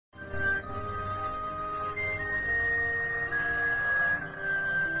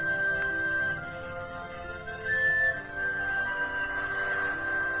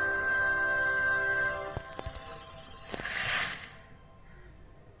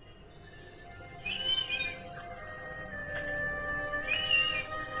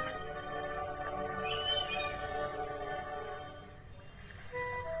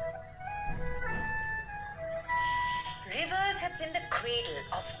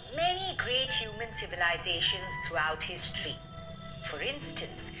many great human civilizations throughout history. For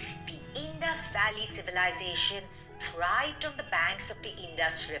instance, the Indus Valley civilization thrived on the banks of the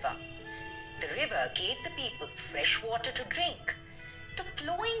Indus River. The river gave the people fresh water to drink. The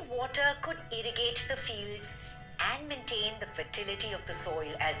flowing water could irrigate the fields and maintain the fertility of the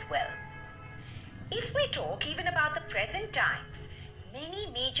soil as well. If we talk even about the present times, many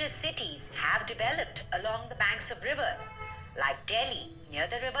major cities have developed along the banks of rivers, like Delhi near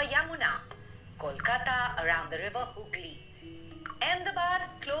the river Yamuna, Kolkata around the river Hooghly, Ahmedabad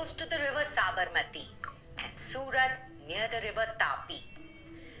close to the river Sabarmati, and Surat near the river Tapi.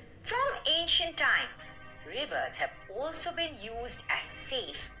 From ancient times, rivers have also been used as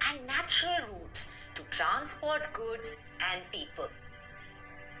safe and natural routes to transport goods and people.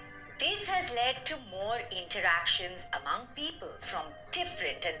 This has led to more interactions among people from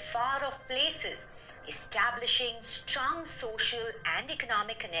different and far-off places, establishing strong social and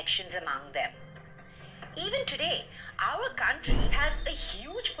economic connections among them. Even today, our country has a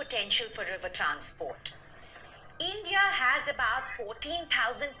huge potential for river transport. India has about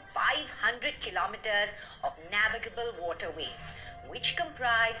 14,500 kilometers of navigable waterways, which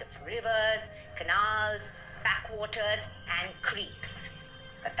comprise of rivers, canals, backwaters, and creeks.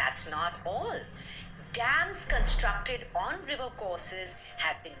 But that's not all. Dams constructed on river courses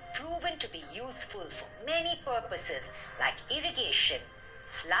have been proven to be useful for many purposes like irrigation,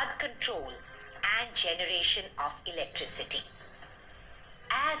 flood control, and generation of electricity.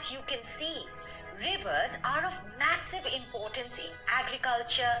 As you can see, rivers are of massive importance in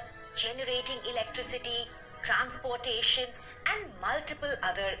agriculture, generating electricity, transportation, and multiple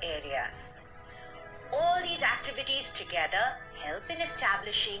other areas. All these activities together help in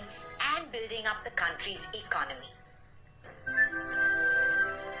establishing and building up the country's economy.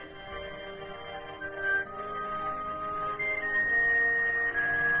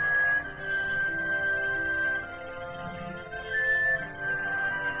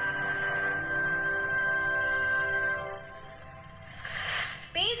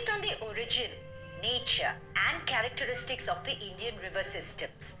 Based on the origin, nature, and characteristics of the Indian river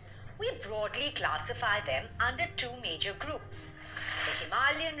systems, we broadly classify them under two major groups, the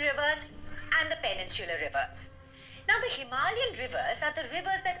Himalayan rivers and the peninsular rivers. Now, the Himalayan rivers are the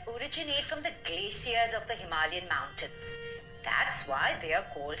rivers that originate from the glaciers of the Himalayan mountains. That's why they are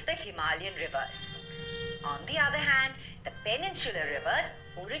called the Himalayan rivers. On the other hand, the peninsular rivers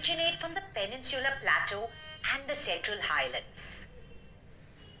originate from the peninsular plateau and the central highlands.